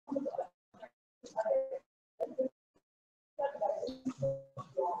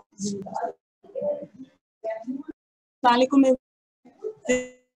Assalamualaikum.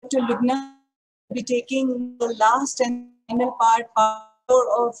 To Lubna be taking the last and final part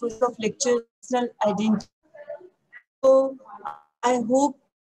of lecture, personal identity. So I hope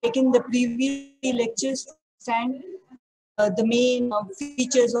taking the previous lectures to understand the main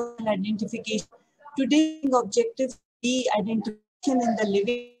features of identification. Today's objective is identification in the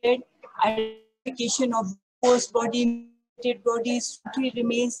living dead, identification of post body, mutilated bodies,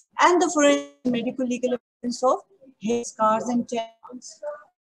 remains, and the forensic medical legal evidence of hair scars and tags.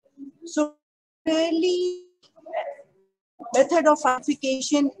 So, really, method of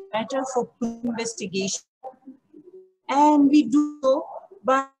identification matter for investigation, and we do so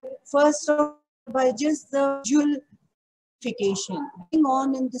by first by just the visual identification going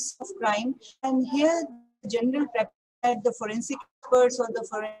on in this of crime. And here, the general practice that the forensic experts or the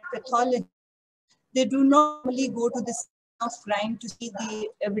forensic pathologists, they do not normally go to the scene of crime to see the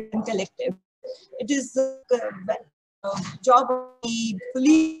evidence collected. It is the job of the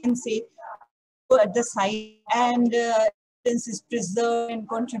police and say at the site, and evidence is preserved and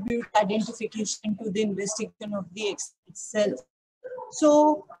contribute identification to the investigation of the itself.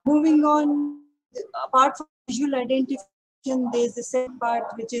 So moving on, apart from visual identification, there is the second part,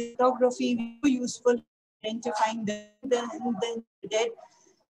 which is photography, very useful identifying the dead.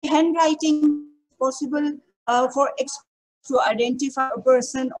 Handwriting is possible for experts to identify a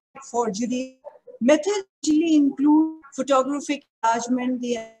person or forgery. Methods usually include photographic enlargement,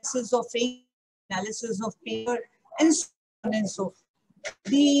 the analysis of ink, analysis of paper, and so on and so forth.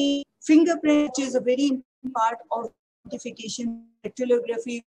 The fingerprint, which is a very important part of identification,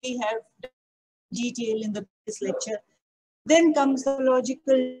 dactylography, we have detail in the previous lecture. Then comes the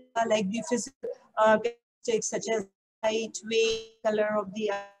logical, like the physical characteristics such as height, weight, color of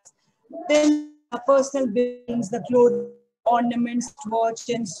the eyes. Then personal belongings, the clothes, ornaments, watch,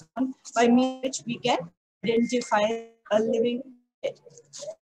 and so on, by means which we can identify a living dead.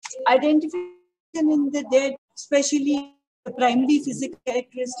 Identification in the dead, especially the primary physical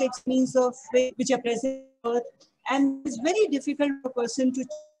characteristics, means of which are present on earth, and it's very difficult for a person to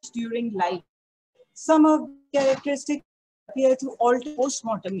change during life. Some of the characteristics appear to alter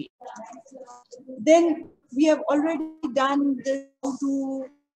post-mortem. Then we have already done this to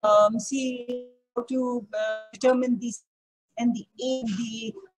see how to determine these and the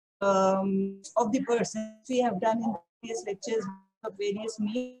age of the person. We have done in previous lectures of various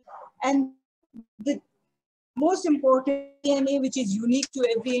means, and the most important DNA, which is unique to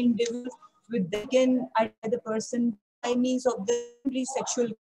every individual, with they can identify the person by means of the sexual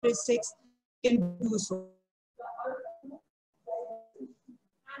characteristics, can do so.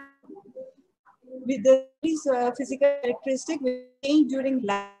 With these physical characteristics, which change during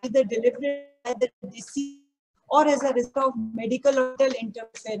life, either deliberate by the disease or as a result of medical or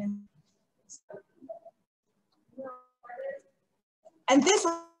interference. And this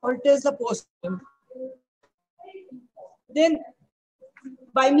alters the postmortem. Then,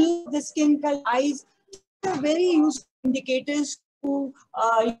 by means of the skin color, eyes, are very useful indicators to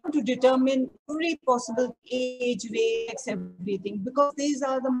determine every possible age, race, everything, because these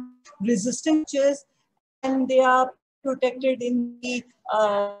are the resistant features and they are protected in the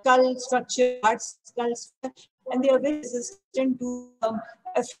skull structure, skull structure, and they are very resistant to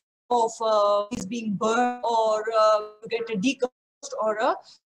effect of is being burned or get a decomposed or a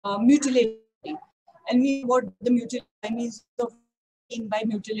mutilated. And we what the mutilated means of by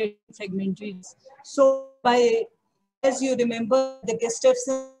mutilated fragmentary. So by, as you remember, the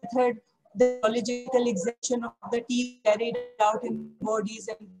Gustafson method, the biological examination of the teeth carried out in bodies,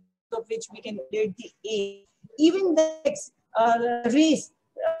 and of which we can date the age. Even the race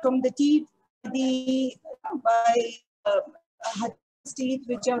from the teeth, the by teeth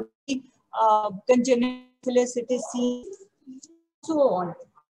which are congenital, it is seen, so on.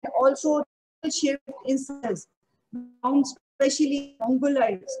 And also shift in size, especially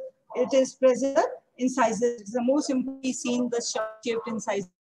mongoloids, it is present incisors. It's the most importantly seen the shift in size of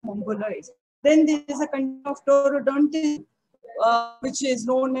mongoloids. Then there is a kind of taurodontism, which is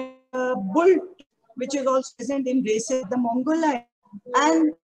known as bull, which is also present in races, the mongoloid,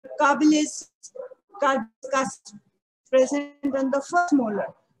 and carbilis cusp present on the first molar,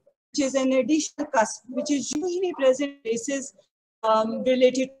 which is an additional cusp, which is usually present in races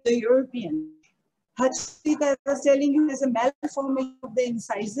related to the European. That I was telling you is a malformation of the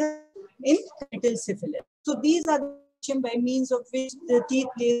incisor in congenital syphilis. So these are the by means of which the teeth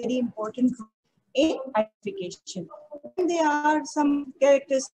play a very important role in identification. And there are some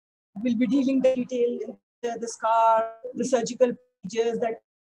characters we'll be dealing in detail in the scar, the surgical procedures that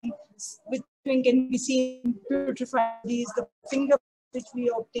which can be seen putrefied bodies, the finger which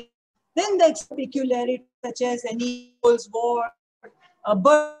we obtain. Then the peculiarity such as any holes, wart,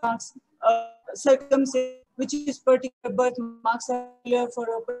 birthmarks, circumcision, which is particular birthmarks are clear for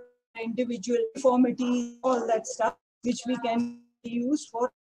a particular individual, deformities, all that stuff, which we can use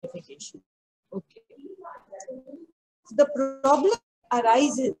for identification. Okay. The problem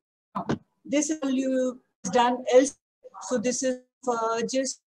arises now. This is all you done else. So this is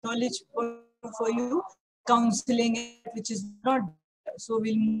just knowledge for you, counseling, which is not. So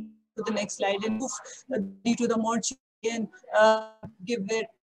we'll move to the next slide and move to the mortuary and give it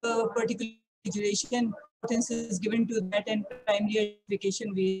a particular duration. Importance is given to that, and primary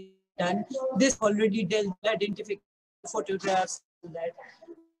identification we done. This already dealt identification photographs, that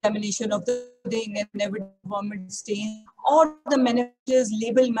examination of the clothing and evidence vomit stain, or the manufacturer's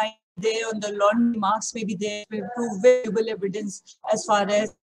label might be there on the laundry marks, may be there to prove valuable evidence as far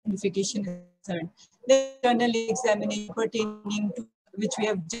as identification is concerned. The internal examination pertaining to which we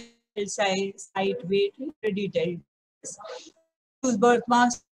have just size, height, weight, already dealt. Tattoos,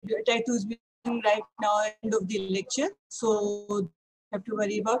 birthmarks, tattoos being right now end of the lecture, so have to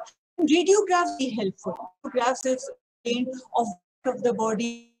worry about. Radiographs be helpful. Radiographs is of the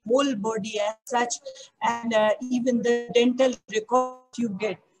body, whole body as such, and even the dental record you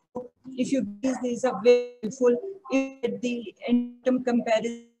get. If you get these are very helpful. If you get the antenatal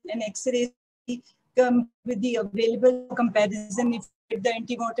comparison and X-ray with the available comparison, if you get the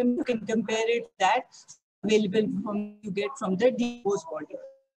antenatal, you can compare it to that available from you get from the decomposed body.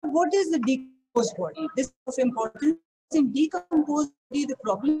 What is the decomposed body? This is of importance. In decomposed body, the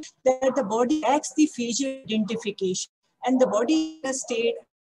problem that the body lacks the facial identification, and the body in a state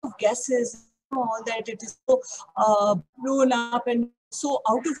of gases, all that it is so blown up and so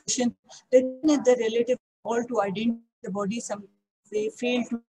out of function that the relative all to identify the body, some they fail to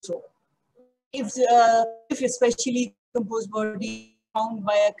do so. If especially decomposed body found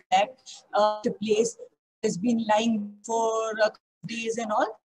by a cracked place has been lying for days and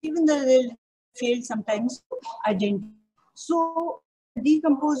all, even the failed sometimes to identify. So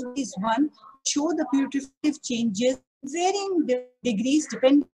decomposed is one, show the putrefaction changes varying degrees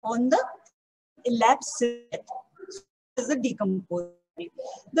depending on the elapsed death. Is the decomposed.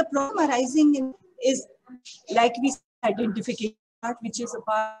 The problem arising in is, like we said, identification part, which is a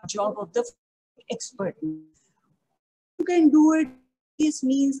part job of the expert. You can do it. This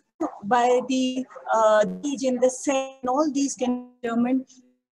means by the age and the sex, and all these can determine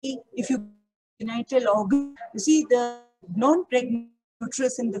if you genital organ. You see the non-pregnant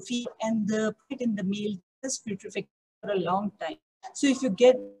uterus in the female and the in the male is putrefaction for a long time. So if you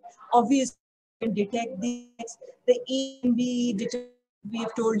get obvious, you can detect the A and B detect. We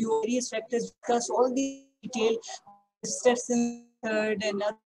have told you various factors because all the detail steps in third and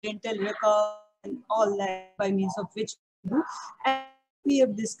dental record and all that by means of which we do. And we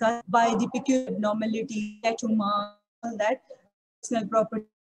have discussed by the peculiar abnormality, tattoo mark, all that personal property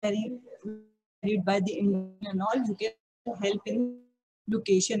varied by the Indian and all, you can help in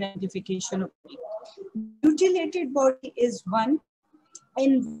location identification of body. Mutilated body is one,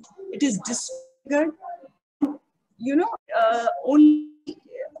 and it is disfigured. Only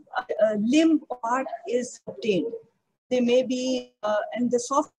a limb part is obtained. They may be, and the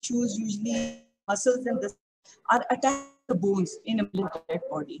soft tissues, usually muscles and the are attached to the bones in a mutilated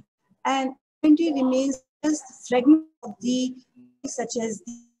body. And it remains just fragment of the, such as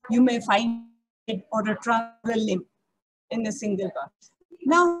you may find it or a trunk or a limb in a single part.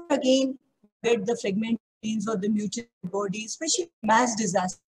 Now again, get the fragment or the mutilated body, especially mass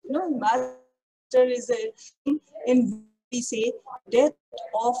disaster. Mass disaster is in we say death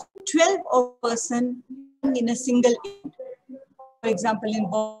of 12 of a person in a single event. For example, in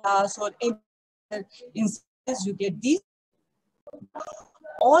Bolas or in instances, you get these.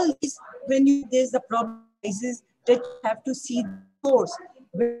 All these, when there's the problem arises that you have to see the source.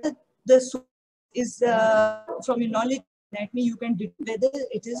 Whether the source is from your knowledge of anatomy, you can determine whether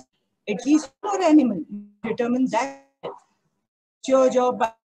it is at least for animal. Determine that. It's your job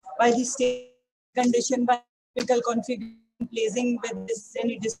by the state condition, by physical configuration, placing whether there's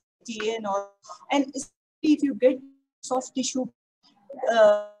any disability and all. And if you get soft tissue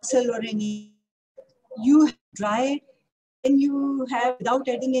cell or any, you dry it, and you have, without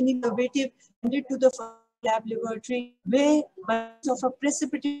adding any preservative, send it to the lab laboratory where by means of a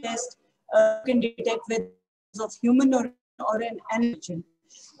precipitate test you can detect whether it's of human or an animal.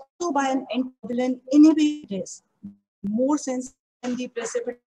 So by an anticoagulant inhibitor test, more sensitive than the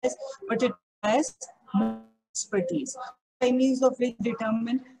precipitate test, but it has more expertise by means of which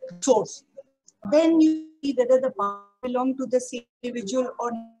determine source. Then you see whether the part belong to the same individual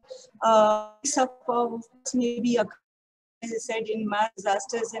or mix up of maybe a, as I said, in mass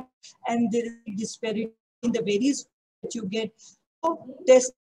disasters, and there is a disparity in the various that you get. So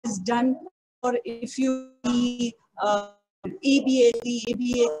test is done, or if you see the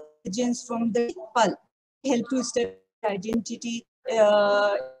ABA agents from the pulp help to establish identity,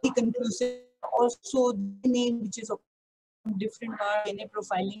 conclusive. Also, the name which is different DNA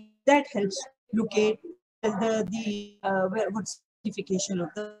profiling that helps locate what's identification of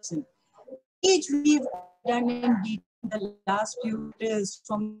the person. Each we've done in detail in the last few years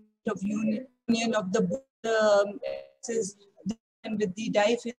from the union of the is with the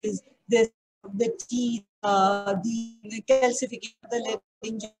diaphysis, the teeth, the calcification of the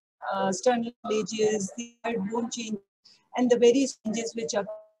larynx, sternal ages, the bone change, and the various changes which are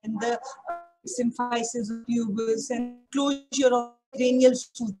in the symphysis of pubis and closure of cranial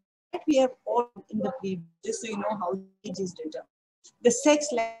suture. That we have all in the previous, just so you know how the age is determined. The sex,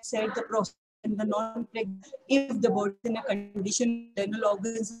 like I said, the prostate and the non-pregnant, if the body is in a condition, internal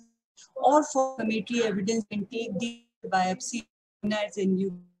organs, or for confirmatory evidence, can take the biopsy and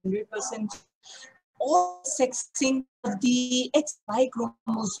you 100%. All sexing of the XY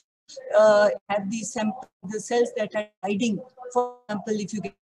chromosome have the cells that are hiding. For example, if you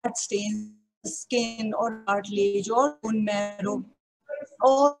get blood stains, skin or cartilage or bone marrow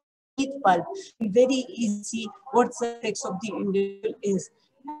or teeth pulp, very easy see what the sex of the individual is.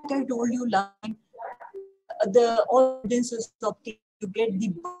 Like I told you last time, the all evidences of you get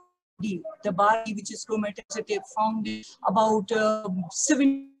the body which is chromatosensitive found in about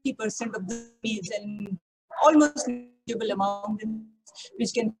 70% of the males and almost negligible amount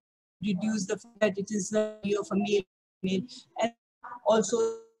which can reduce the fact that it is the body of a male, and also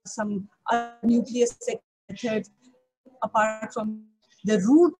some other nucleus methods apart from the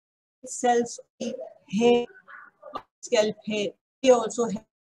root cells of the hair, scalp hair. They also have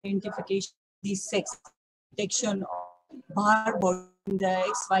identification of the sex detection of bar body in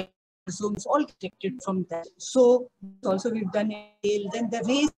the XY chromosomes, all detected from that. So also we've done it. Then the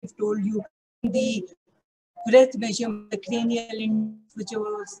ways we've told you, the breath measurement, the cranial index, which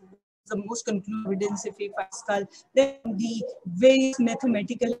was the most conclusive evidence if we find skull. Then the various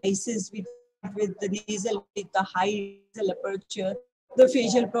mathematical ICs with the nasal, with the high nasal aperture, the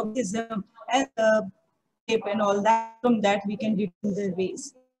facial prognosis, and the shape and all that. From that we can determine the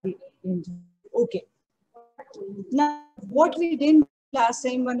race. Okay. Now, what we did last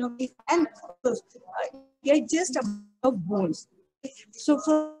time, one of the and get just above bones. So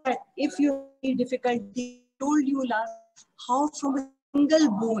for that, if you have any difficulty, I told you last how from a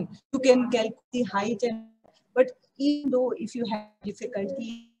single bone you can calculate the height, and but even though if you have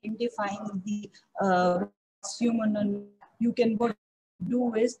difficulty identifying the human, and you can what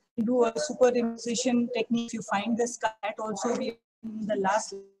do is do a superimposition technique. If you find the skull, that also we in the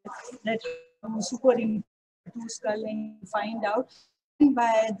last that superimpose two skull and find out, and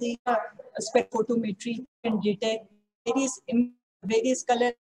by the spectrophotometry can detect various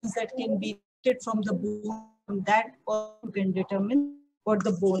colors that can be detected from the bone. From that, you can determine what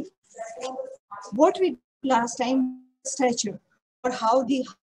the bone. What we did last time, stature, or how the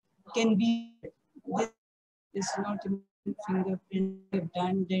can be. This is not a fingerprint. We've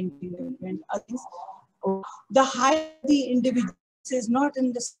done dent fingerprint. Others, the height of the individual is not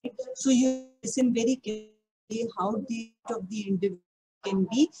in the state, so you listen very carefully how the height of the individual can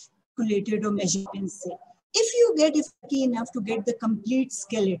be calculated or measured and say. If you get lucky enough to get the complete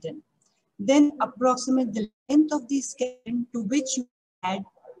skeleton, then approximate the length of the skeleton to which you add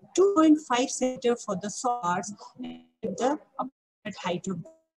 2.5 centimeters for the soft parts and the approximate height of the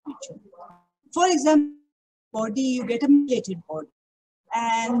individual. For example, body, you get a mutilated body,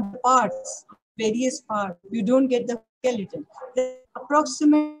 and parts, various parts, you don't get the skeleton. The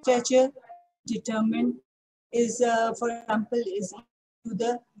approximate stature determined is, for example, is to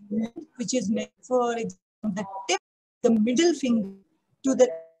the which is meant for example, the tip, the middle finger to the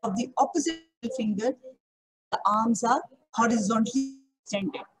of the opposite finger. The arms are horizontally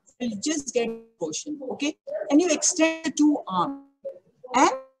extended. So you just get the portion, okay? And you extend the two arms and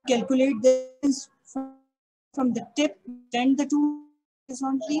calculate the distance from the tip, extend the two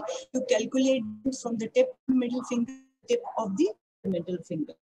horizontally, you calculate from the tip middle finger, tip of the middle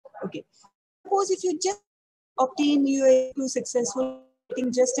finger. Okay. Suppose if you just obtain you successful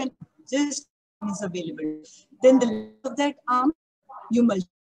getting just is available, then the length of that arm you multiply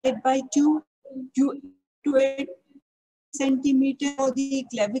it by 2, you to it centimeter for the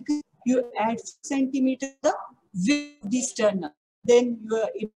clavicle, you add centimeter the width of the sternum, then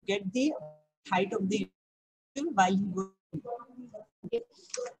you get the height of the while you go. Okay.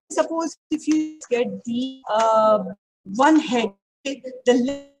 Suppose if you get the one head. Okay? The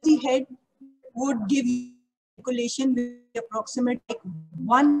length of the head would give you calculation with approximate like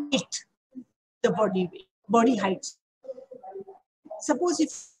 1/8 the body height. Suppose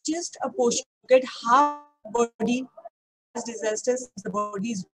if just a portion, get half body as disasters, the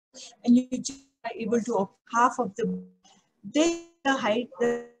body is, and you just are able to opt half of the body, then the height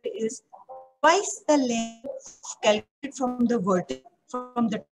is twice the length calculated from the vertex, from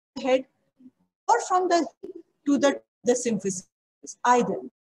the head, or from the to the symphysis. Either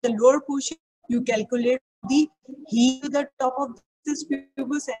the lower portion you calculate the heel to the top of this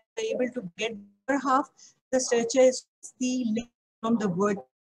pubis and are able to get the upper half. The stretcher is the length from the vertex,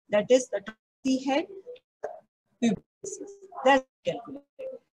 that is the top of the head pubis. That's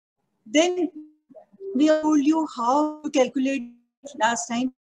calculated. Then we told you how to calculate last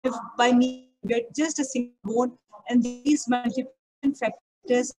time. If by me get just a single bone and these multiplication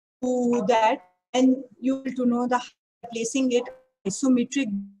factors to that, and you will to know the placing it isometric.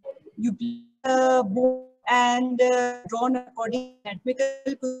 You place the bone and drawn according to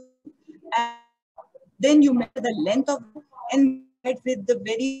anatomical position, and then you measure the length of it and with the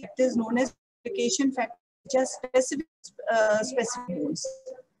very factors known as multiplication factors, which are specific bones.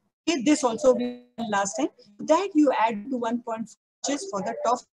 Okay, this also we did last time. That you add to 1.5 inches for the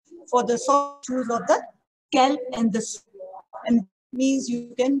top, for the soft tissues of the scalp and the skin, and means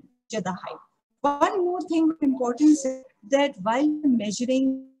you can measure the height. One more thing of importance is that while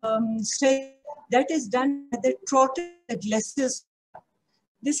measuring stretch, that is done by the trotted glasses.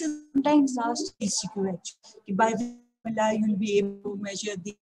 This is sometimes asked ECQ actually. By which formula you will be able to measure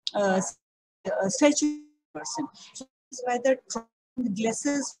the stretch person. So by the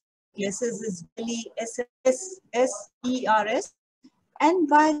glasses, glasses is really SSERS, and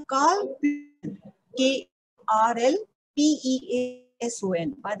by Carl KRLPEASON.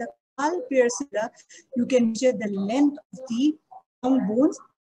 By the Carl Pearson, you can measure the length of the long bones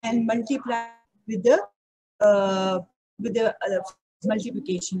and multiply with the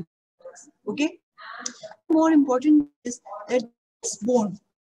multiplication. Okay. More important is that this bone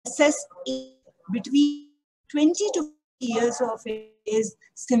assess age between 20 to 50 years of age is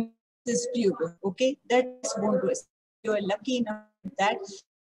symphysis pubis. Okay, that's bone to assess. You are lucky enough that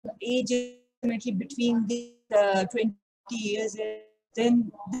age is ultimately between the 20 years.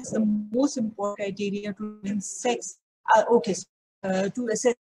 Then this is the most important criteria to determine sex. To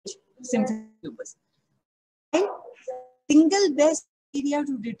assess symphysis pubis. Single best criteria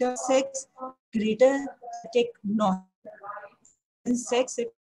to determine sex greater take not. In sex,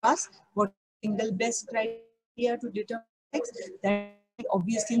 it asks what single best criteria to determine sex. That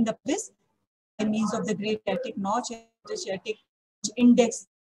obviously in the this by means of the great static notch and the static index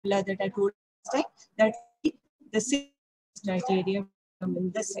that I told last time, that the same criteria to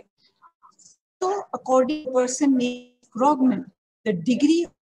determine the sex. So according to person named Krogman, the degree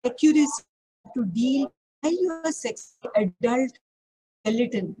of accuracy to deal while you are sex adult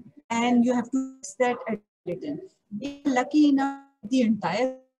skeleton, and you have to fix that skeleton. If you're lucky enough the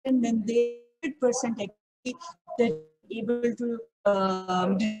entire skeleton, then they 100% accuracy that able to do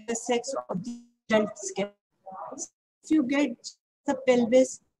the sex of the adult skeleton. So if you get the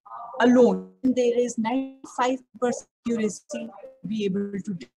pelvis alone, then there is 95% accuracy to be able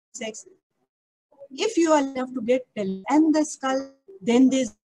to do sex. If you are enough to get pelvis and the skull, then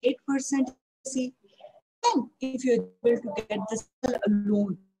there's 8% accuracy. And if you're able to get the skull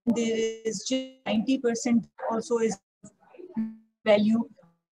alone, there is just 90% also is value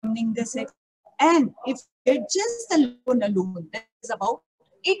determining the sex. And if you get just the bone alone, that is about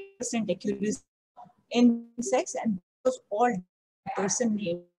 8% accuracy in sex, and that was all person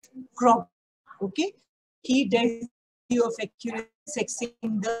named Krog. Okay, he did view of accuracy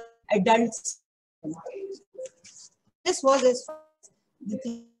sexing the adults. This was as far as the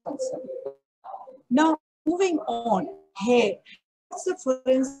thing concerned. Now, moving on, hair. What's the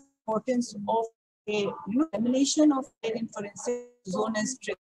forensic importance of hair? Examination of hair in forensic zone as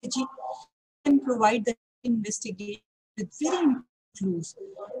strategy can provide the investigation with very important clues.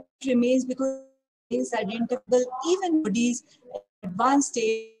 It remains because it is identifiable even bodies at advanced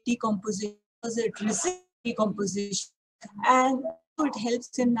stage decomposition because it resists decomposition, and it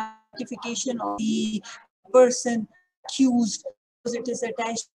helps in identification of the person accused because it is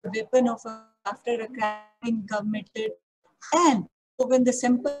attached to the weapon of after a crime being committed. And so when the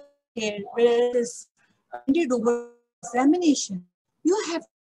sample here where it is handed over examination, you have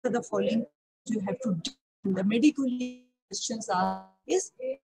the following. You have to do the medical questions are is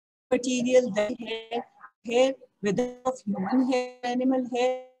material that hair, whether of human hair, animal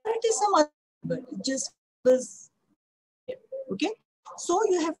hair, or it is some other, but it just was okay. So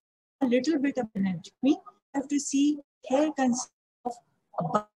you have a little bit of anatomy. You have to see hair consists of a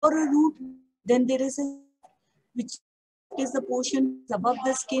bulb or a root. Then there is a which is the portion above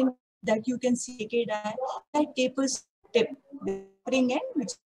the skin that you can see naked eye. That tapers tip, the tapering end, which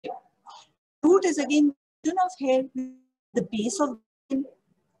is tip. Root is again portion of hair, the base of the skin.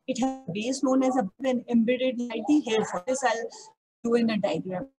 It has a base known as a bulb and embedded inside the hair follicle. This I'll do in a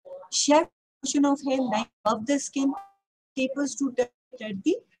diagram. Shaft portion of hair lying above the skin tapers to touch at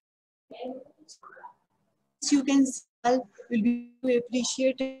the. As you can see, will be able to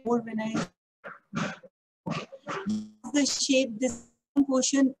appreciate it more when I. The shape, this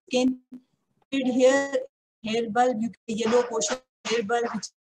portion can be here hair bulb, you get yellow portion hair bulb which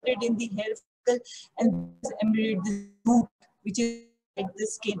is in the hair follicle, and this embedded this root which is at the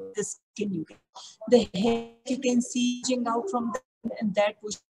skin you can. The hair you can see reaching out from the and that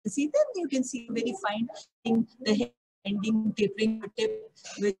portion. See, then you can see very fine thing, the hair ending tapering the tip,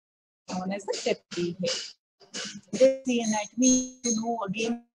 which is known as the tapering hair. There's the anatomy to know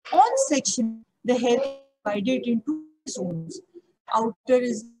again. On section, the hair is divided into zones. Outer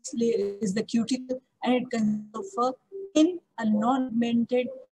is the cuticle, and it consists of a thin, a non-pigmented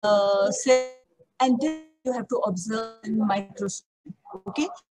cell, and this you have to observe in microscope. Okay,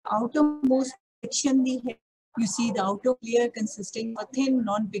 outermost section the hair. You see the outer layer consisting of a thin,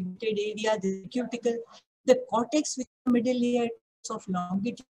 non-pigmented area, the cuticle, the cortex, which is the middle layer of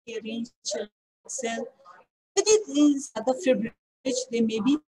longitudinally arranged cell. Within these other fibrils, which they may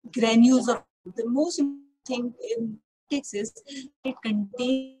be granules of the most important thing in cortex is it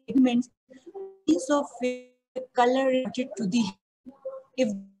contains pigments, piece of which the color is to the hair.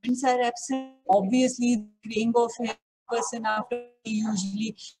 If pigments are absent, obviously the graying of hair person after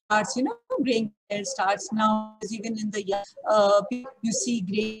usually starts, graying hair starts now. Even in the young you see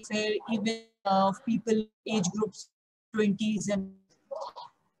gray hair, even of people age groups 20s and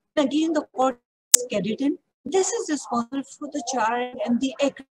again the cortex keratin. This is responsible for the charring and the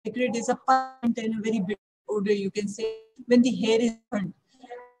acrid. Acrid is a pungent and a very bitter odor, you can say, when the hair is burnt.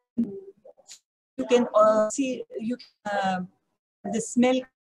 You can see the smell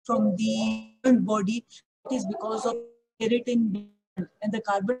from the burnt body. It is because of keratin and the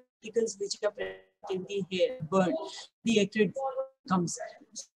carbon particles which are present in the hair burnt. The acrid comes.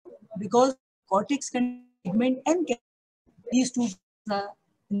 Because cortex contains pigment and keratin, these two are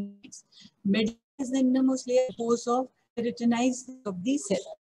medulla is the innermost layer composed of keratinized of the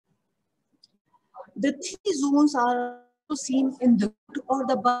cell. The three zones are also seen in the root or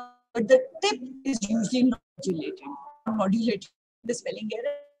the bulb, but the tip is usually not modulated. Modulated, the spelling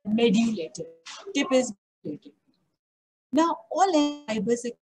error, medulated. Tip is modulated. Now, all fibers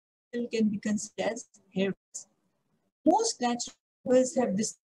can be considered as hair. Most natural fibers have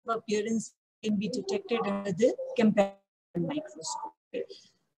this appearance can be detected under the comparative microscope.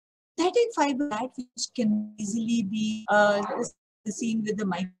 Synthetic fiber that which can easily be seen with the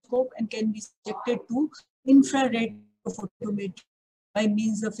microscope and can be subjected to infrared photometry by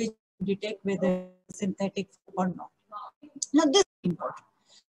means of which you detect whether it's synthetic or not. Now this is important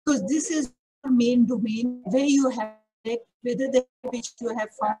because this is the main domain where you have to detect whether the which you have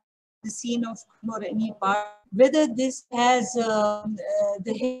found the scene of or any part, whether this has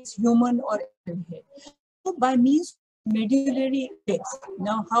the hair is human or animal hair. So by means of medullary index.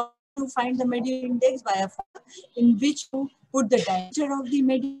 Now how to find the medullary index? By a formula in which you put the diameter of the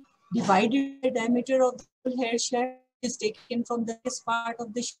medulla divided by the diameter of the whole hair shaft is taken from the this part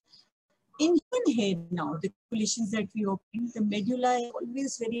of the shaft. In human hair now, the calculations that we obtain, the medulla is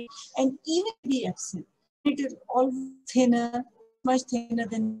always very and even be absent. It is always thinner, much thinner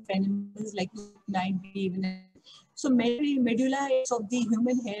than animals like 9 even. So medulla of the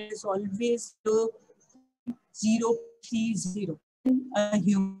human hair is always 0.30 in a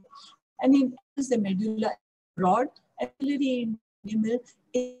human. And in the medulla broad, actually in animal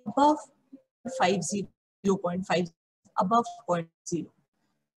is above 50, 0.5, above 0.0.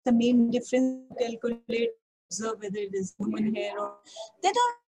 The main difference calculate, observe whether it is human hair or then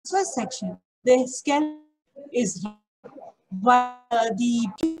on first section, the scalp is while the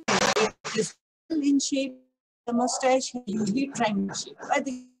is in shape, the mustache is usually triangle shape. I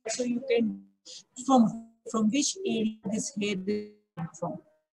think so you can from which area this hair is from.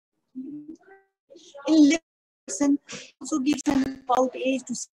 In living person also gives an about age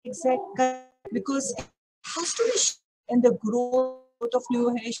to see exact color because it has to be and the growth of new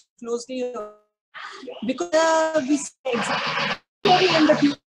hair closely because we see exactly in the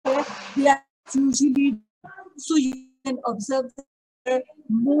hair they are usually so you can observe the hair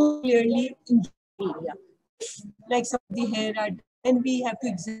more clearly in the area. Like some of the hair are then we have to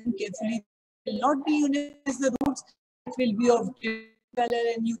examine carefully. It will not be uniform as the roots, it will be of different color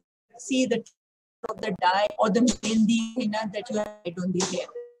and you see the of the dye or the mehendi that you have applied on the hair.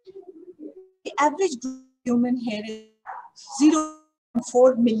 The average growth of human hair is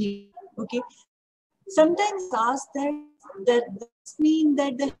 0.4 millimeter. Okay. Sometimes ask that does mean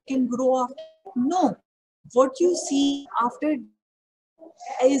that the hair can grow after? No. What you see after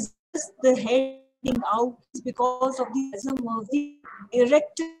is just the head standing out is because of the spasm of the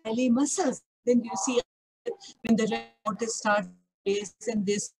erector belly muscles. Then you see when the red notice starts place in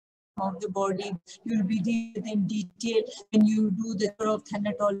this of the body, you'll be dealing in detail when you do the tour of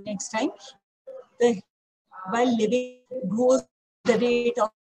Hematology next time. The while living grows the rate of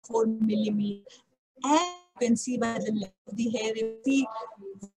 4 millimeter, and you can see by the length of the hair, if you see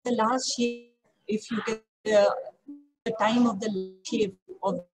the last shape, if you can the time of the shave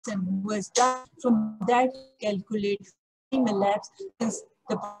of the person who was done, from that calculate time elapsed since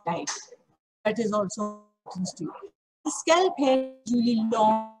the died. That is also important to you. The scalp hair is usually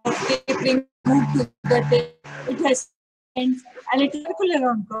long, tapering, moved to the tip. It has ends and it is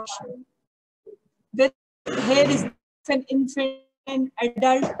circular on cross. When hair is an infant and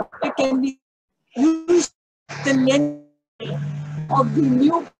adult, it can be used the length of the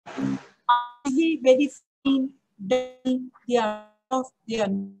new are very fine, they are soft, they are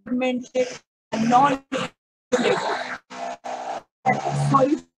pigmented, and not mutilated.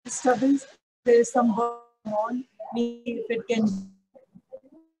 Sorry for disturbance. There is some work on. Maybe if it can.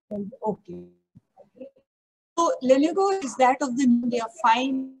 Okay. So Lenigo is that of the they are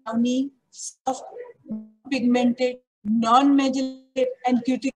fine, downy, soft, pigmented, non-medullary, and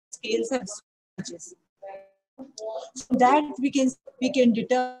cuticle scales and switches. From that we can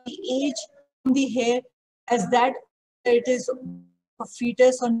determine the age of the hair as that it is a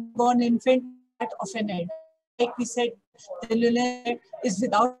fetus or newborn infant, that of an adult. Like we said, the lunar is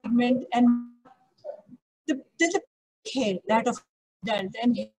without pigment, and the hair that of adult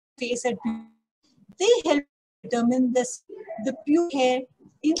and face at puberty, they help determine the pure hair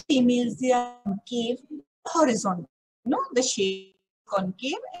in females. They are concave, horizontal. The shape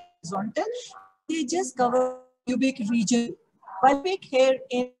concave and horizontal. They just cover pubic region. While pubic hair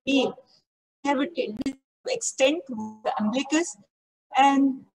in male have a tendency to extend to the umbilicus,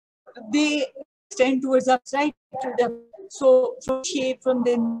 and they extend towards upside to the. So from shape, from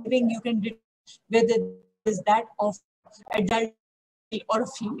the living, you can determine whether it is that of adult or a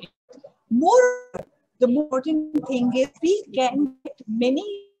female. More, the more important thing is we can get many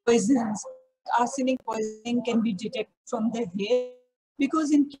poisons. Arsenic poisoning can be detected from the hair,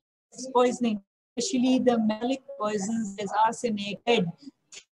 because in poisoning, especially the metallic poisons as arsenic, lead,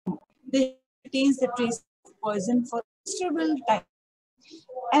 they contains the trace of poison for considerable time.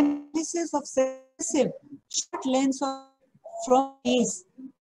 Analysis of successive short lengths of from base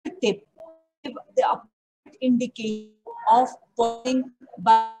to tip give the appropriate indication of poisoning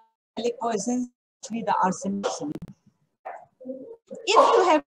by metallic poisons, especially the arsenic. If you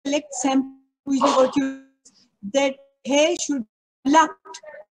have collect sample, usually what you that hair should be plucked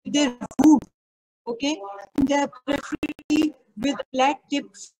with their root, okay, and they are preferably with flat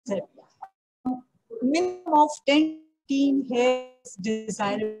tips. Minimum of 10 hairs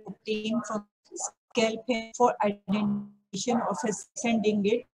desirable to obtain from scalp hair for identification of sending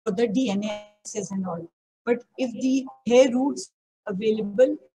it for the DNA analysis and all. But if the hair roots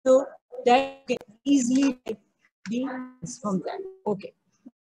available, so that can easily be from that. Okay.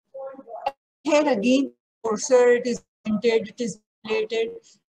 Hair again, coarser, it is pigmented, it is related,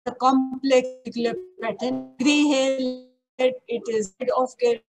 the complex circular pattern. Gray hair, it is head of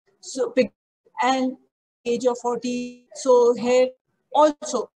hair, so and age of 40. So hair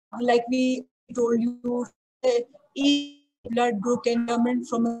also, like we told you, each blood group can determine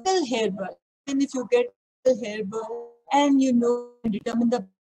from a single hair bulb. And if you get a hair bulb and determine the,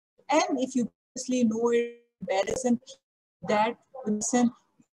 and if you honestly know it, comparison, that person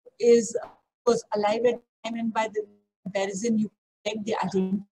is was alive at the time, and by the comparison you check the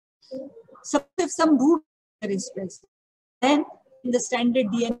identity. So if some root is present, then in the standard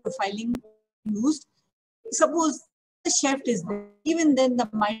DNA profiling used, suppose the shaft is there, even then the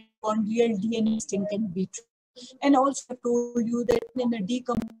mitochondrial DNA testing can be true. And also I told you that in a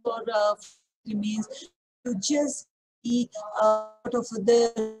decomposed or remains, you just see out of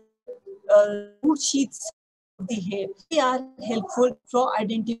the root sheets of the hair. They are helpful for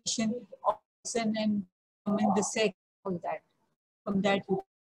identification of person and the sex, all that. From that,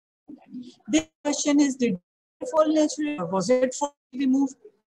 this question is: did it fall naturally or was it removed?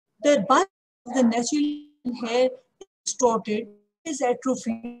 The bulk of the natural hair is distorted, is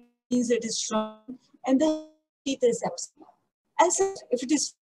atrophied, means it is shrunk, and the teeth is absent. As such, if it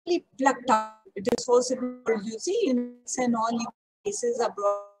is fully plucked out, it is possible. You see, in and all cases are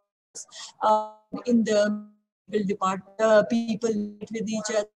brought in the medical department, people meet with each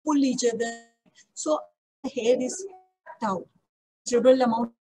other, pull each other. So the hair is cut out. Considerable amount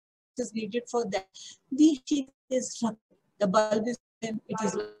of is needed for that. The sheath is structured. The bulb is it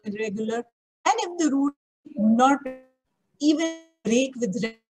is irregular, and if the root not even break with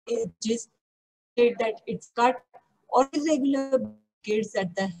edges, that it's cut or irregular indicates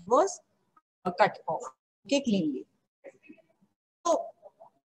that the hair was cut off, okay, cleanly. So,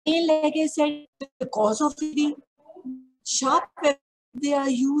 like I said, the cause of the sharp they are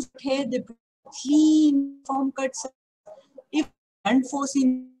used here, the clean form cuts. If blunt force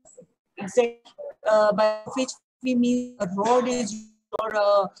in exact by which we mean a rod is used or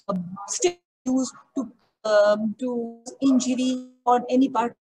a stick used to injury on any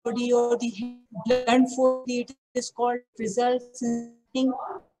part of the body or the head. Blunt force it is called results in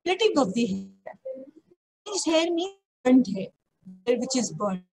splitting of the hair. Singed hair means burnt hair, which is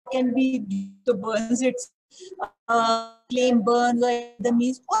burnt. Can be the burns its flame burns or the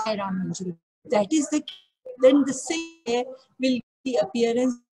means or firearm injury. That is the then the singed hair will the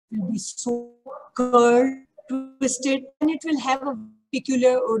appearance will be so curled, twisted, and it will have a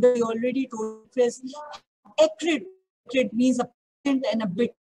peculiar odor. I already told you, acrid. Acrid means a pungent and a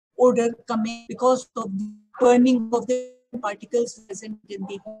bit odor coming because of the burning of the particles present in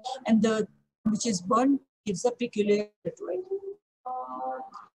the hair, and the which is burned gives a peculiar odor to it.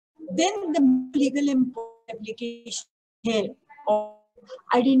 Then the legal application here or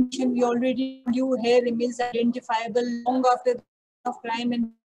identification, we already knew hair remains identifiable long after the of crime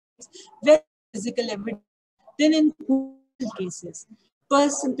and very physical evidence. Then in cases,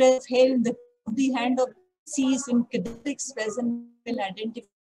 person of hair in the hand of sees in cadaveric specimen will identify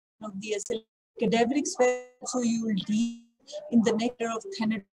of the SL cadaveric specimen. So you will deal in the nectar of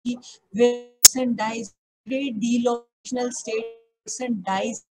thanatory where person dies, great deal of emotional state, person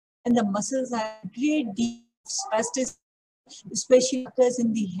dies, and the muscles are great deal of spasticity, especially occurs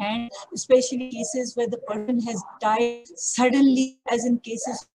in the hand, especially cases where the person has died suddenly, as in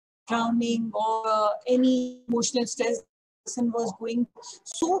cases of drowning or any emotional stress the person was going.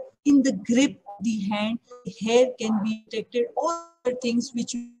 So, in the grip of the hand, the hair can be detected. All other things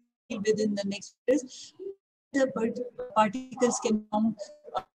which you deal with in the next phase, the particles can form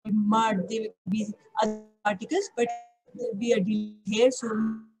mud, they will be other particles, but we are dealing here. So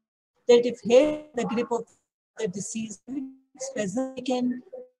that if hair the grip of the deceased present, we can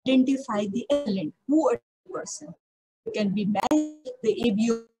identify the assailant, who a person. It can be matched, the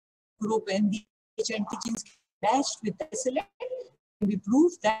ABO group and the antigens matched with the assailant, can be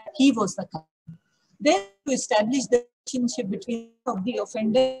proved that he was the culprit. Then to establish the relationship between of the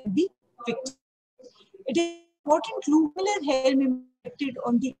offender and the victim. It is important luminal hair may be detected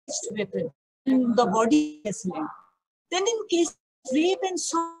on the edged weapon in the body assailant. Then in case of rape and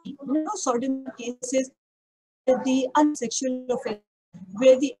sorry, certain cases the unsexual offense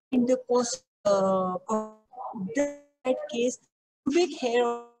where the intercourse that case pubic hair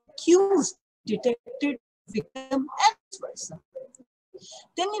of accused detected victim and vice versa.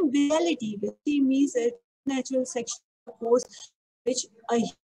 Then in reality, which means a natural sexual course which a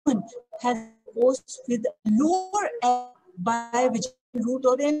human has course with lower by which root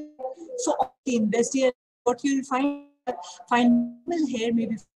or then so the investigation what you will find hair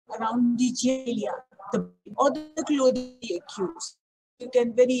maybe around the genitalia, the or the clothing accused. You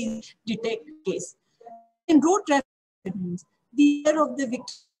can very easily detect case. In road traffic accidents, the hair of the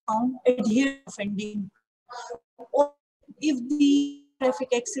victim found adhere offending. Or if the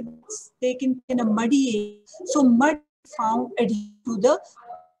traffic accidents taken in a muddy area, so mud found adhere to the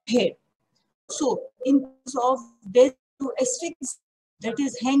hair. So in case of death to asphyxiation, that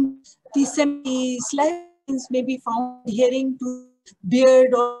is hang, the slides may be found adhering to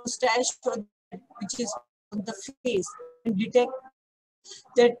beard or mustache or which is on the face and detect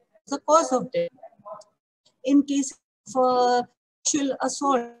that the cause of death. In case of sexual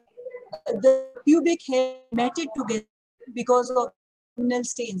assault, the pubic hair matted together because of criminal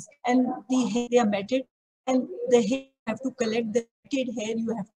stains, and the hair they are matted, and the hair you have to collect the matted hair,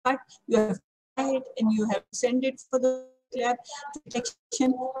 you have cut, you have tied, and you have send it for the lab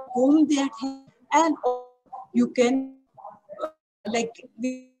detection, comb that hair, and you can like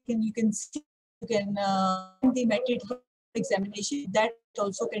you can see you can the matted hair examination that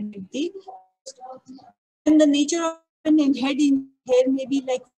also can be the. And the nature of in head in hair may be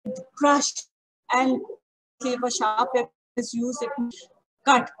like crushed, and if a sharp weapon is used, it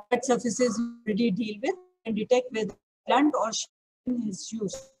cut surfaces already deal with and detect whether blunt or sharp is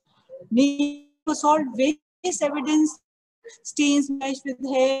used. Nature of assault, various evidence, stains matched with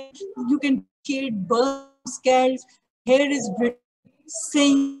hair, you can shade burns, scalds, hair is brittle,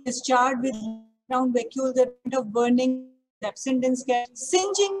 Singe is charred with round vacuoles at the point of burning, absent in skeleton.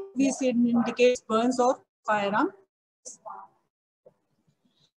 Singeing obviously indicates burns of firearm.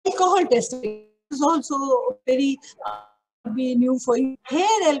 Alcohol testing is also very be new for you. Hair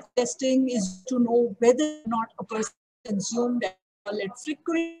alcohol testing is to know whether or not a person consumed alcohol at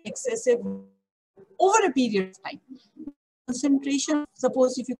frequent, excessive over a period of time. Concentration,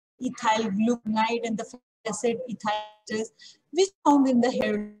 suppose if you ethyl gluconide and the fatty acid ethyl esters, which found in the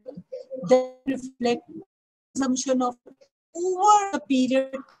hair, that reflect consumption of over the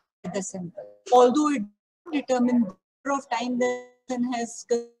period of the sample. Although it determines the number of time the person has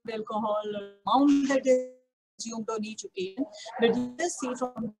consumed alcohol or amount that is consumed on each occasion, but you just see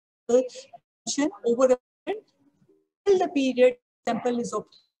from the consumption over a period till the period sample is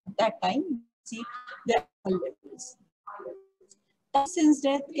obtained at that time, you see the alcohol levels. Since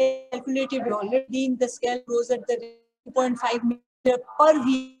death can be calculated already in the scale grows at the rate 2.5 millimeter per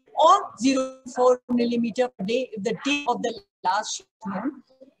week or 0.4 millimeter per day if the date of the last shift is known.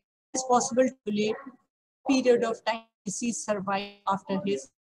 It is possible to calculate period of time deceased survived after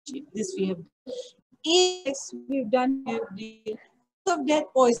his shift. This we have done. Yes, we've done the cause of death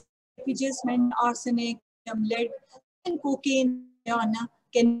poison. We just mentioned arsenic, lead, and cocaine, marijuana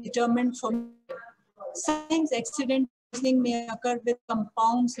can be determined from. Sometimes accident poisoning may occur with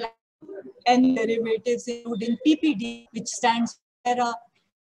compounds like and derivatives including PPD, which stands for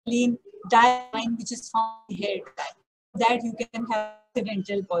paraethylene diamine, which is found in hair dye. That you can have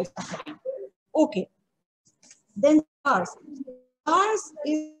accidental poisoning. Okay. Then SARS. SARS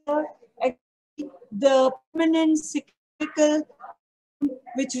is actually the permanent cyclical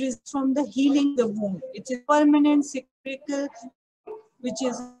which results from the healing the wound. It's a permanent cyclical which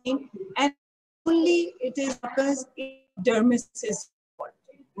is and only it is because dermis is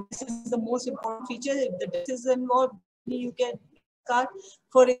involved. This is the most important feature. If the dermis is involved, you can scar.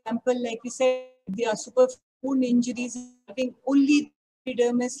 For example, like we said, there are superficial wound injuries having only the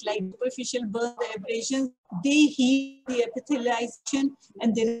dermis, like superficial burns, the abrasions, they heal the epithelialization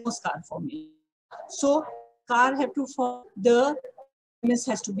and there is no scar formation. So scar have to form, the dermis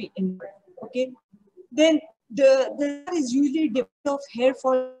has to be involved. Okay. Then the is usually developed of hair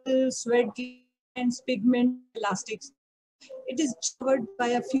follicles, sweat glands, pigment, elastics. It is covered by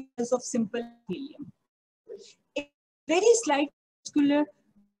a few layers of simple epithelium. It's very slightly muscular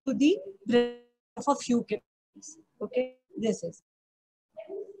to the breadth of a few capillaries. Okay,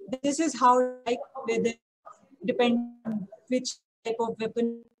 this is how, like, whether depending on which type of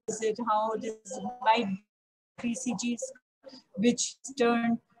weapon is it, how this might be PCGs, which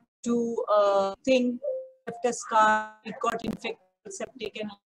turned to a thing, left a scar, it got infected, septic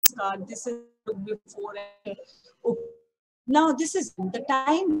and scar. This is before and okay. Now this is the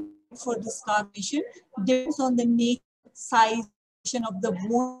time for the scarration depends on the nature, size of the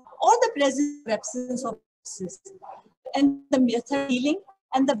wound or the presence or absence of sepsis and the method of healing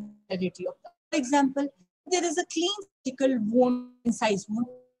and the validity of that. For example, there is a clean surgical wound, incised wound,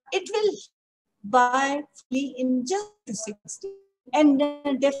 it will by fully in just 6 days. And then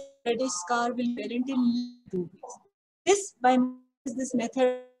a definite reddish scar will be apparent in 2 weeks. This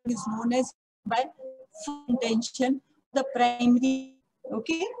method is known as by full intention, the primary,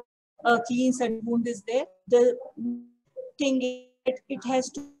 okay, a clean surgical wound is there. The thing is it has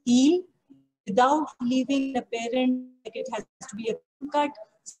to heal without leaving apparent, like it has to be a cut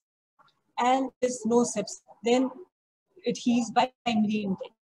and there's no sepsis. Then it heals by primary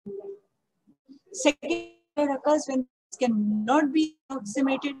intent. Second occurs when it cannot be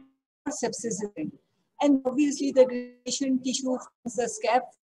approximated or sepsis is in. And obviously the gradation tissue forms the scab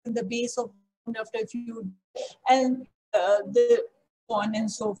in the base of the wound after a few days, and the on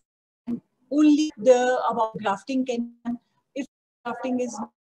and so forth. And only the about grafting can be done. If grafting is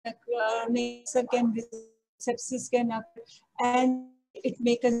can sepsis can occur and it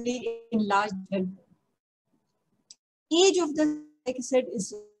may be enlarged. Age of the, like I said,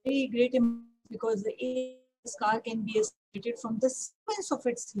 is very great because the age of the scar can be estimated from the sequence of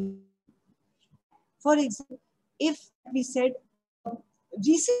its healing. For example, if we said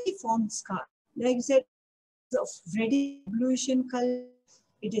recently formed scar, like I said, of reddish bluish in color,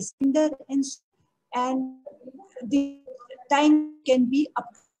 it is tender and the time can be up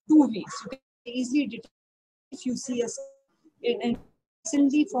to 2 weeks. You can easily determine if you see a in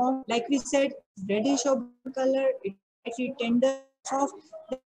recently formed, like we said, reddish or blue color, it actually tender, soft,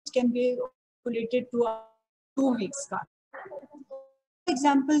 it can be related to a 2 weeks scar. For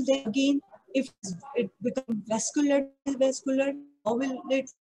example, then again, if it becomes vascular, how will it,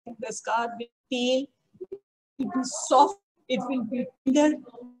 the scar be pale, it will be soft, it will be tender,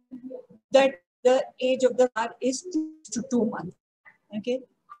 that the age of the scar is 2 to 2 months. Okay.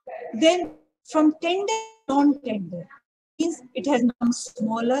 Then from tender to non-tender means it has become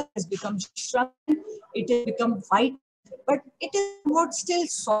smaller, has become shrunken, it has become white, but it is somewhat still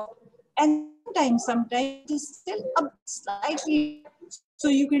soft. And sometimes it is still a slightly, so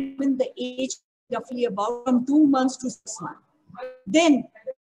you can win the age roughly about from 2 months to 6 months. Then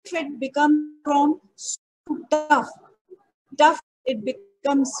if it becomes from tough, it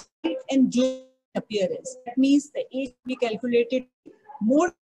becomes white and glistening appearance. That means the age will be calculated more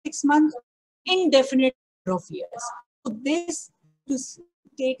than 6 months, indefinite number of years. So this, to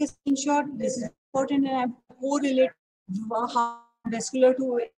take a screenshot, this is important, and I have to correlate how vascular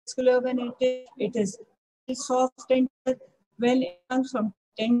to vascular when it is soft and when it comes from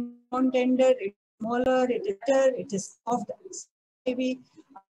tender non-tender, it is smaller, it is soft, maybe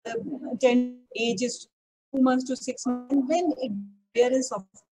tender age is 2 months to 6 months, and then it appearance of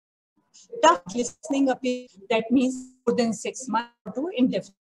tough glistening appear, that means more than 6 months to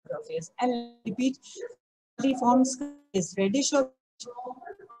indefinite number of years. And repeat, forms is reddish or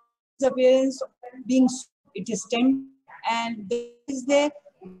appearance being it is tender and there is their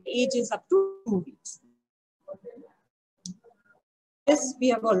age is up to 2 weeks. This we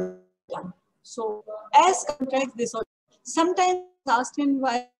have already done. So as contract this, sometimes asked in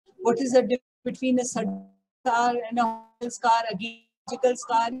why what is the difference between a surgical scar and a hospital scar? Again, surgical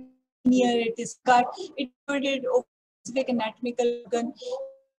scar near it is cut, it included specific anatomical organ.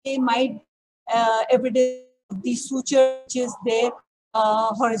 They might evidence the suture which is there,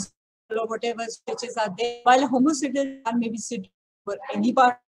 horizontal or whatever stitches are there. While homicidal scar may be sitting over any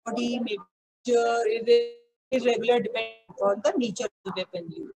part of the body, maybe irregular depending on the nature of the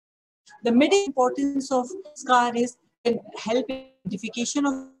weapon used. The medical importance of scar is can help in identification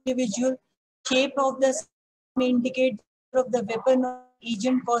of the individual. Shape of the scar may indicate of the weapon or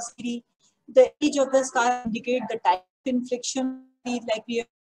agent causing injury. The age of the scar indicate the type of infliction, like we have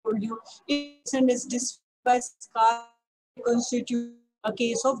told you. If the person is disfigured by scar, it constitutes a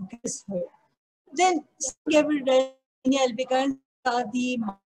case of gris hair. Then albicans are the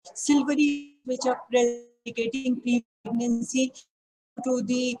silvery which are present indicating pregnancy to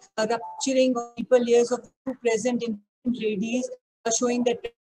the rupturing of deeper layers of the present in ladies, showing that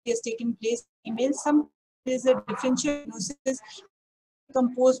pregnancy has taken place in females. Some there is a differential diagnosis,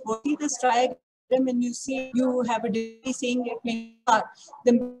 decomposed body, the striatum, and you see you have a degree saying it may scar.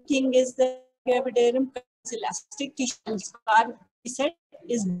 The main thing is the epidermis is elastic tissue. Scar, we said,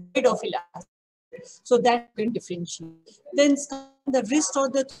 is made of elastic. So that can differentiate. Then the wrist or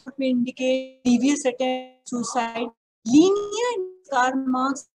the throat may indicate previous attempt suicide. Linear scar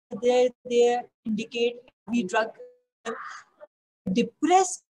marks there indicate the drug.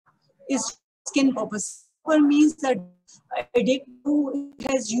 Depressed is skin purpose. Means that addict who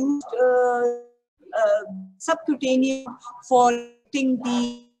has used subcutaneous for getting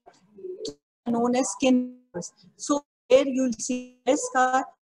the known as skin purpose. So there you'll see a scar.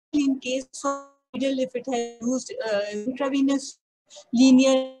 In case of needle, if it has used intravenous,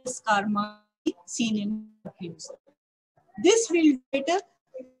 linear scar mark seen in user. This will get a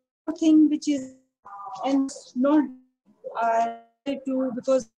thing which is and not to,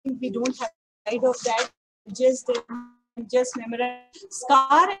 because we don't have side of that. Just memorize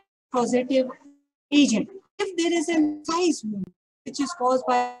scar positive agent. If there is a size wound which is caused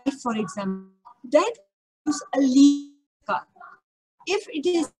by, for example, that is a lean scar. If it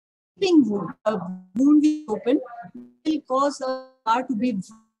is wound, a wound is open, will cause a scar to be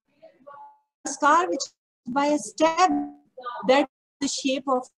a scar which by a stab, that the shape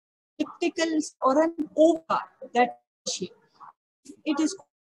of elliptical or an oval, that shape. If it is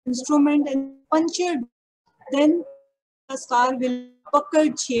instrument and punctured, then the scar will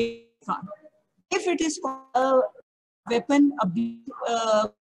puckered shape scar. If it is a weapon,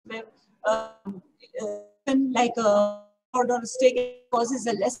 weapon like a sword or a stick, causes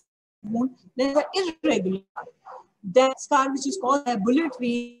a less wound, then the irregular. That scar which is called a bullet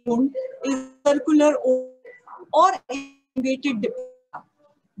wound is circular or elongated dip.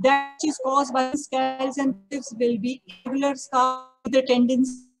 That which is caused by scales and tips will be irregular scar with the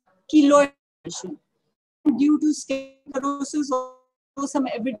tendency keloid. Due to sclerosis or some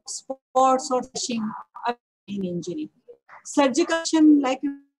evidence spots or fishing injury. Surgical action, like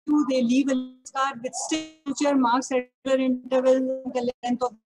you, they leave a scar with suture marks at regular intervals, the length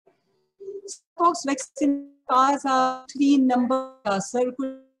of smallpox vaccine scars are 3 in number,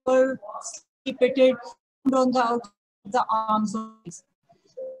 circular, pitted on the outside of the arms or legs.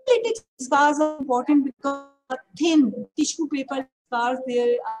 Lytic scars are important because thin tissue paper scars they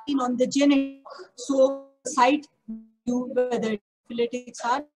are seen on the genital. So site you whether lytic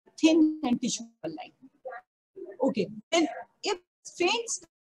are thin and tissue like. Okay, then if Faint scars,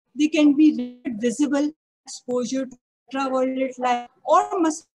 they can be visible exposure to ultraviolet light or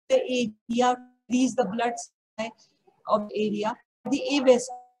muscular area to increase the blood supply of the area. The avascular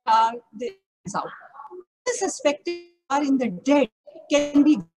scar, they stands out. The suspected scar in the dead can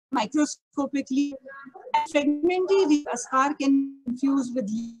be microscopically, and fragmentary a scar can be confused with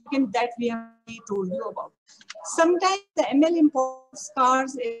leukemia that we have already told you about. Sometimes the ML important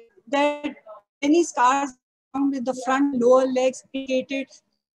scars is that many scars found in the front lower legs indicated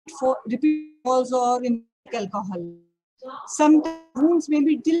for repeat falls or in alcohol. Sometimes wounds may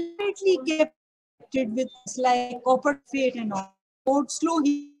be deliberately kept with like copper fate and all, or slow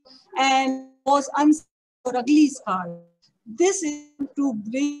heal and cause unsafe or ugly scars. This is to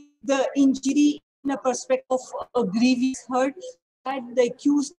bring the injury in a perspective of a grievous hurt, that the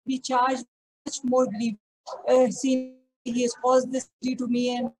accused be charged much more grievous. See, he has caused this injury to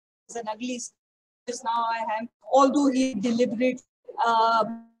me and it's an ugly scar now I am, although he deliberate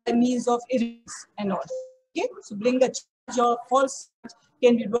by means of errors and all. Okay, so bring a charge of false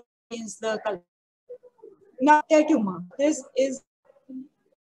can be brought against the culprit. Now, tattoo mark. This is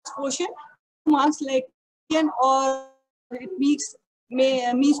portion marks like or it means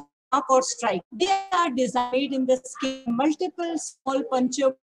mark or strike. They are designed in the skin multiple small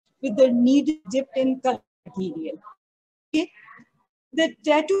puncture with the needle dipped in color material. Okay, the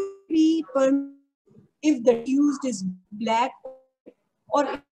tattoo be permanent if the used is black or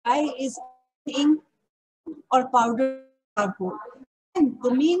if eye is ink or powder charcoal. And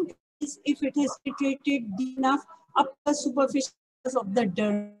the main thing is if it is penetrated deep enough up the superficial of the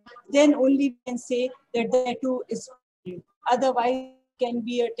derm, then only we can say that the tattoo is permanent. Otherwise, it can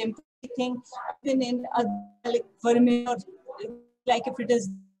be a temporary thing, even in a like vermin or like if it is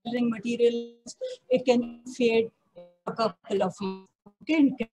coloring material, it can fade in a couple of years.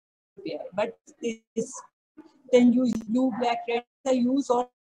 Okay, but this then use blue, black, red, the use or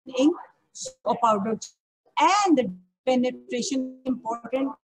ink or powder. And the penetration important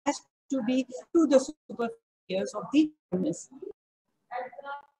has to be to the superficies of the dermis.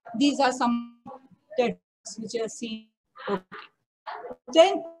 These are some tattoos which are seen.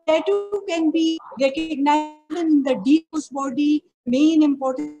 Then tattoo can be recognized in the decomposed body. Main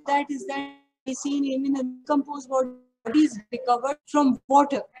important that is that we seen even in decomposed body is recovered from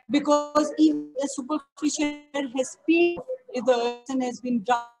water, because even the superficial has been the person has been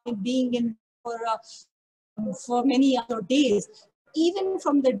drowned, being in for many other days. Even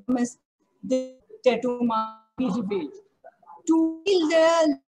from the dermis, the tattoo mark be revealed. To heal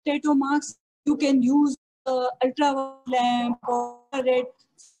the tattoo marks, you can use ultraviolet lamp or red.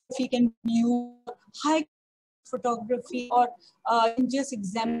 If you can use high photography or just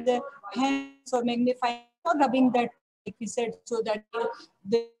examine the hands or magnifying or rubbing that, like we said, so that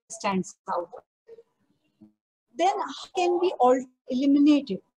the stands out. Then can be all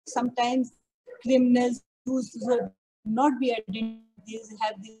eliminated. Sometimes criminals use not be identified. These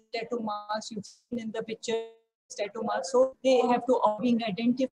have these tattoo marks you've seen in the picture, tattoo marks, so they have to all being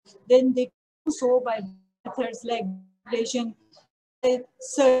identified. Then they do so by methods like ablation,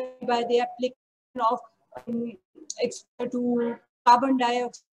 by the application of exposure to carbon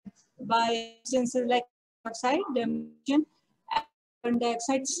dioxide by substances like oxide, emission, and carbon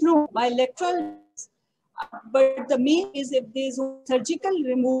dioxide snow by electoral. But the main is if there is surgical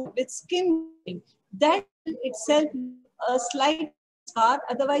removal with skin, that itself a slight scar.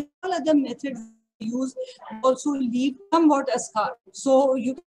 Otherwise, all other methods used also leave somewhat a scar. So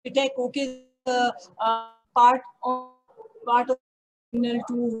you can detect the part of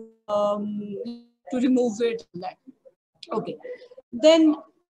to remove it. Okay. Then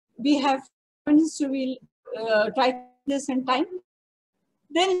we have so we'll try this in time.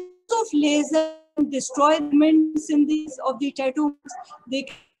 Then use of laser destroy pigments in these of the tattoo. They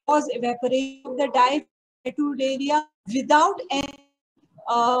can cause evaporation of the dye tattooed area without any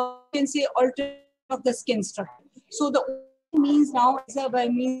you can say alteration of the skin structure. So the only means now is by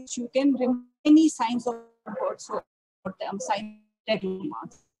means you can remove any signs of whatsoever sign tattoo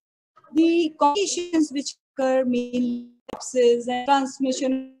marks. The complications which occur mainly sepsis and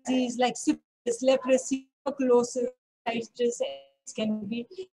transmission disease like syphilis, leprosy, tuberculosis, can be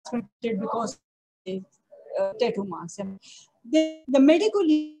transmitted because of tattoo marks. The medical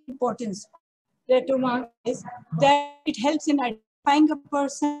importance of tattoo mark is that it helps in identifying a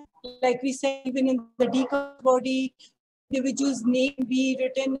person. Like we said, even in the decomposed body, individual's name be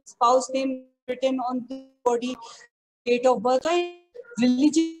written, spouse name written on the body, date of birth,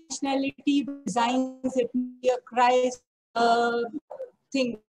 religious nationality, designs, it may be a Christ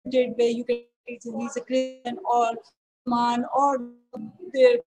thing where you can he's a Christian or man or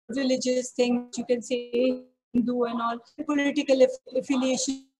the religious thing you can say Hindu and all. Political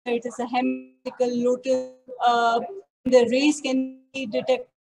affiliation, it is a hemical lotus. The race can be detected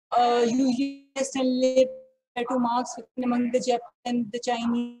usually and late tattoo marks among the Japanese and the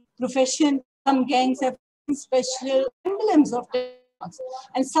Chinese. Profession, some gangs have special emblems of tattoo marks,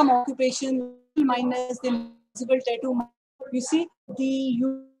 and some occupation minus the visible tattoo mark. You see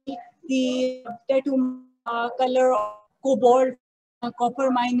the tattoo color of cobalt, copper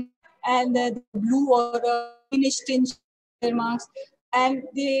mine, and the blue or greenish tinge marks, and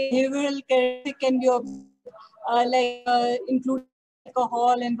the behavioral characteristic can be observed, including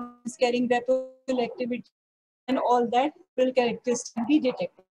alcohol and carrying weapons, activity, and all that will characteristics can be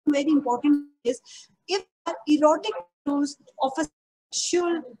detected. Very important is if erotic tattoos of a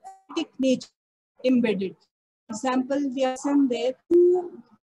sexual nature embedded. For example, we are seen there two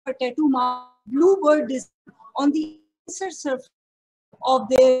tattoo mark bluebird design on the inside surface of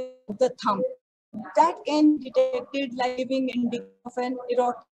the thumb. That can be detected like giving indication of an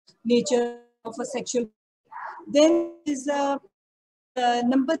erotic nature of a sexual. Then is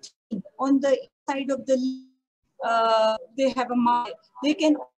number 3 on the side of the leaf. They have a mark. They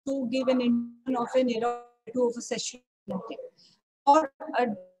can also give an indication of an erotic of a sexual or a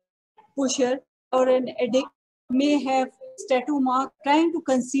pusher or an addict may have tattoo mark trying to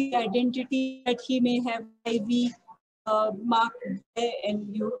conceal identity that he may have IV mark there,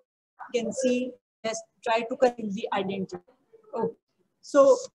 and you can see has tried to conceal the identity. Okay.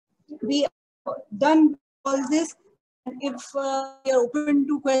 So we are done all this. If we are open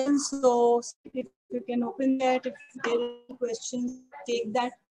to questions, so if you can open that, if there are any questions, take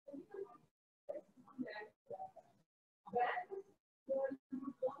that.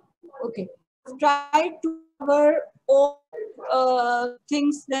 Okay. Try to cover all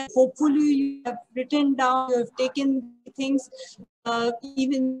things that hopefully you have written down, you have taken things,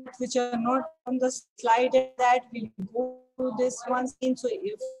 even which are not on the slide, that we'll go through this once again. So if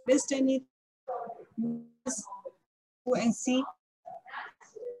you missed anything, just go and see.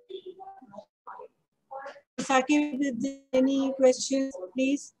 Saki, with any questions,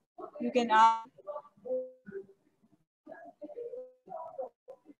 please, you can ask.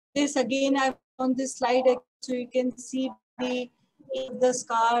 This again, I've on this slide, so you can see the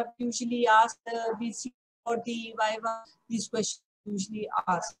scar usually asked the BC or the Viva. These questions usually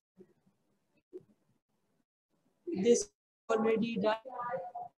asked. This already done.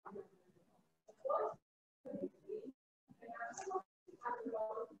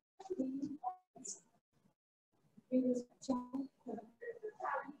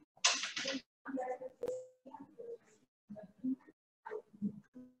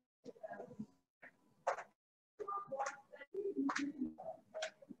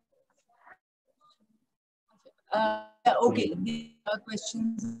 Okay, the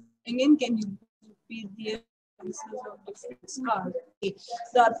questions again. Can you repeat the absences of different scars? Okay.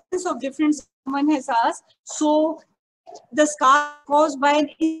 The absence of different someone has asked. So the scar caused by an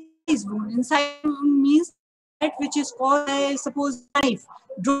incised wound. Incised wound means that which is caused by, suppose, knife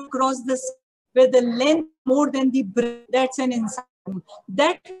drawn across the skin where the length more than the breadth. That's an incised wound.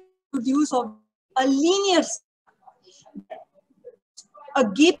 That produce of a linear scar. A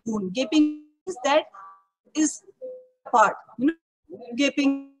gape wound. Gaping means that is part,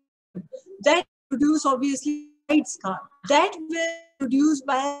 gaping, that produce obviously side scar. That will produce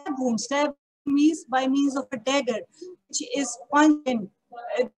by a wound. Stab means by means of a dagger, which is punched in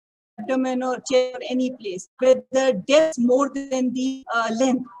abdomen or chest or any place where the depth more than the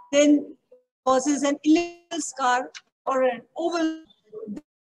length, then causes an elliptical scar or an oval,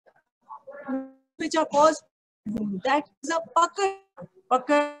 which are caused by wound. That is a pucker.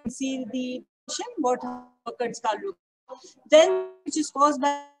 Pucker, see the question, what puckered scar looks. Then, which is caused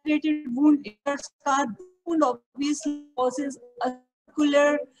by related wound, scar. Wound obviously causes a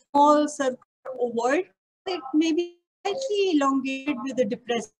circular, small circular ovoid. It may be slightly elongated with a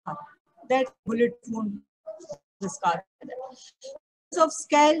depressed scar. That's bullet wound, the scar. Of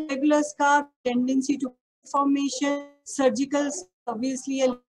scalp, regular scar, tendency to formation, surgical, obviously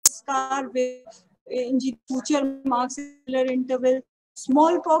a scar with suture marks circular interval.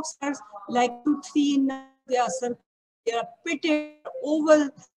 Smallpox scars like 2-3 they are circular. They are pitted, oval,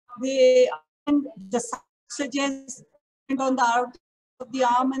 they and the size suggests on the outer of the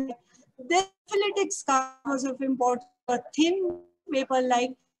arm, and the syphilitic scar was of importance. A thin paper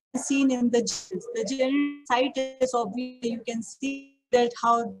like seen in the gels. The general site is obvious. You can see that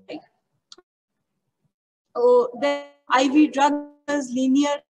how they. Oh, the IV drugs,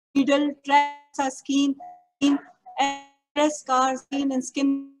 linear needle tracks are skin and scars, skin and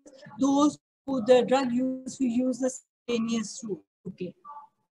skin. Those who the drug users who use the spontaneous route. Okay.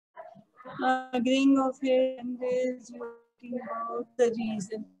 Graying of hair and this, you are talking about the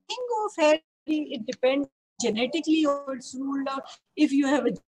reason. Graying of hair, it depends genetically or it's ruled out. If you have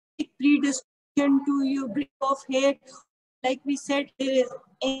a genetic predisposition to your graying of hair, like we said, there is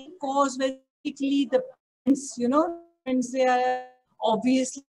any cause where typically the parents, parents, they are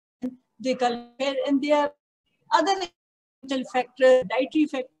obviously, they color hair, and they are other environmental factors, dietary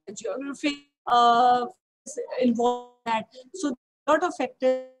factors, geography involved in that. So a lot of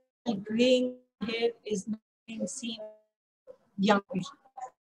factors, graying hair is not being seen young people.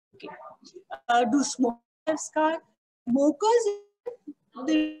 Okay. Do smokers have scars? Smokers,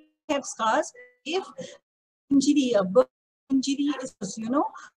 they have scars. If injury, a burn injury is,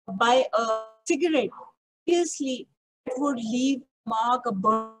 by a cigarette, obviously it would leave a mark, a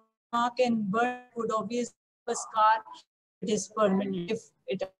burn mark, and burn would obviously have a scar. It is permanent if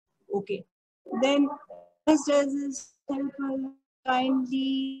it okay. Then next does is help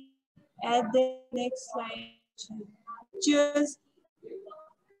kindly add the next slide. Pictures,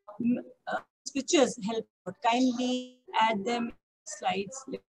 pictures help out. Kindly add them in slides.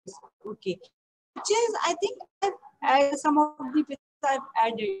 Okay. Pictures, I think I've added some of the pictures I've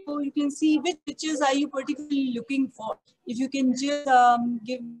added. So you can see which pictures are you particularly looking for. If you can just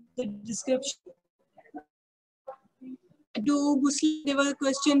give the description. Do Muslim, there was a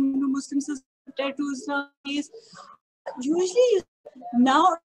question, do Muslims have tattoos nowadays? Usually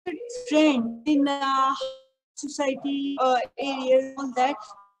now trend in society areas, all that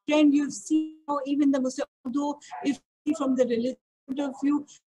trend you've seen now, even the Muslim, although if from the religion point of view,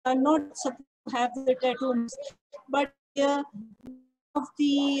 are not supposed to have the tattoos, but of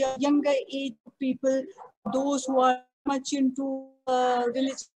the younger age people, those who are much into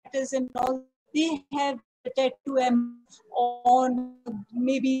religious matters and all, they have the tattoo on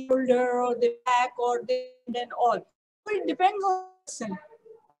maybe shoulder or the back or the hand and all. But it depends on the person.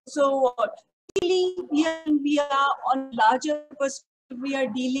 So really, we are on larger perspective. We are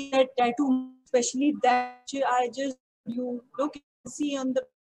dealing at tattoo, especially that I just you look and see on the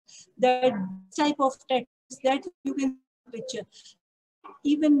that type of tattoos that you can see in the picture.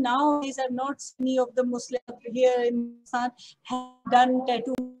 Even nowadays, I've not seen any of the Muslims here in Pakistan have done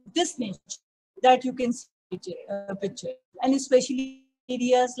tattoo this nature that you can see picture. And especially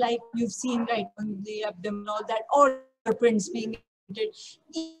areas like you've seen right on the abdomen, all that, or prints being painted.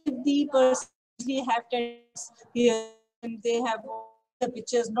 If the person usually have tattoos here, and they have the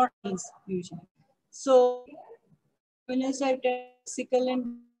pictures, not these usually. So when I said sickle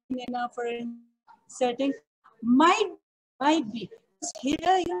and in a foreign setting, might be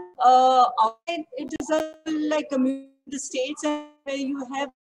here. Outside it is like community in the states, and where you have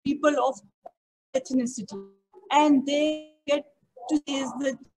people of ethnicity, and they get to is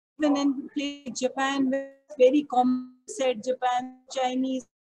the even in place like Japan, where it's very common said Japan, Chinese,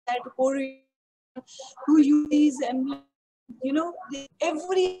 that Korean, who use these emblems,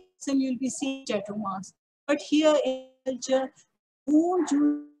 every person you'll be seeing tattoo marks. But here in culture, won't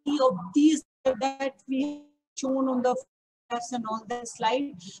you see of these that we have shown on the photographs and all that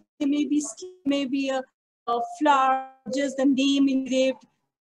slide? There may be a flower, just the name engraved.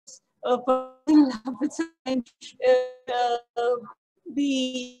 A person with someone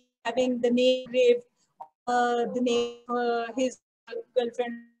be having the name engraved, the name his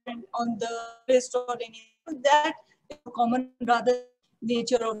girlfriend on the wrist or anything. That is common rather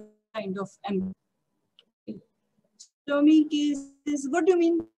nature of kind of emblem. Sodomy cases, what do you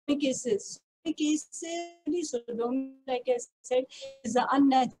mean by cases? Sodomy, like I said, is an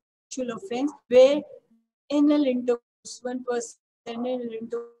unnatural offense where anal intercourse, one person anal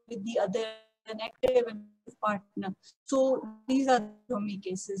intercourse with the other, an active and partner. So these are sodomy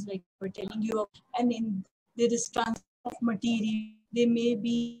cases, like we're telling you, and in there is transfer of material. There may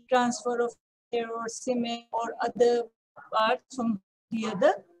be transfer of hair or semen or other parts from the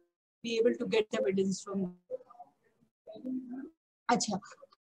other. Be able to get evidence from. Acha.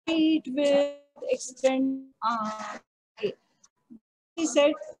 Height, width, extent. Okay. He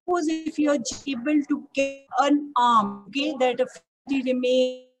said, suppose if you are able to get an arm, okay, that a fatty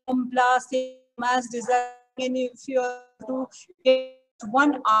remain from plastic mass design, and if you are to get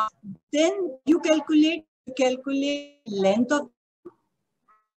one arm, then you calculate length of,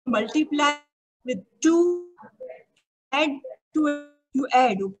 multiply with 2, add to you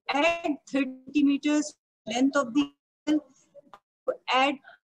add 30 centimeters length of the, add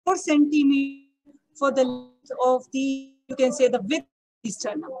 4 centimeters for the length of the, you can say the width of the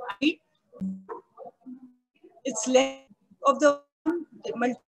sternum, right? It's length of the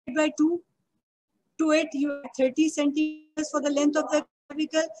multiplied by 2. To it, you add 30 centimeters for the length of the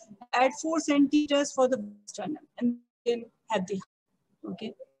clavicle, add 4 centimeters for the sternum, and then have the,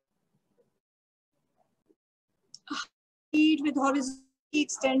 okay. feet with horizontally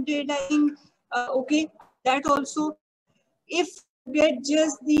extended, I think, okay, that also. If you get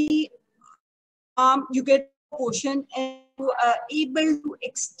just the arm, you get portion and you are able to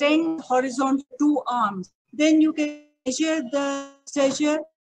extend horizontal two arms, then you can measure the treasure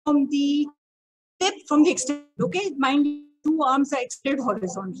from the tip, from the extent, okay? Mind you, two arms are extended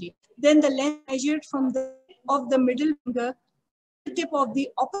horizontally. Then the length measured from the tip of the middle finger to the tip of the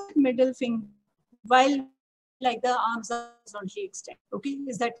opposite middle finger, while like the arms are horizontally extended. Okay,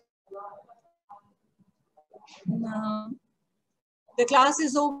 is that? The class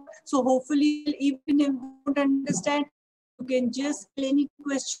is over, so hopefully, even if you don't understand, you can just tell any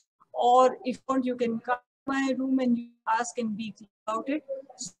question, or if you want, you can come to my room and you ask and be clear about it.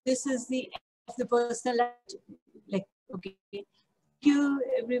 So this is the end of the personalized lecture. Okay, thank you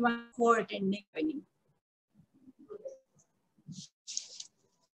everyone for attending.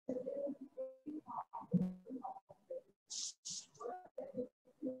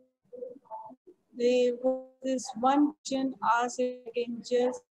 There was this one question asked, if I can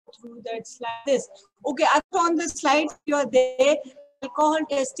just go through that slide. This. Okay, I put on the slides, you are there. Alcohol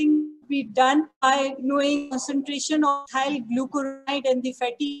testing be done by knowing concentration of ethyl glucuronide and the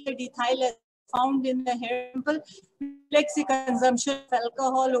fatty acid ethyl as found in the hair sample reflects the consumption of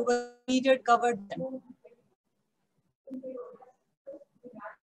alcohol over the period covered.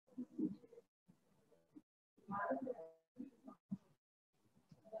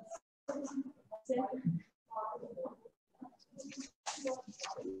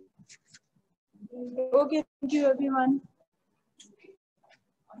 Okay, thank you everyone.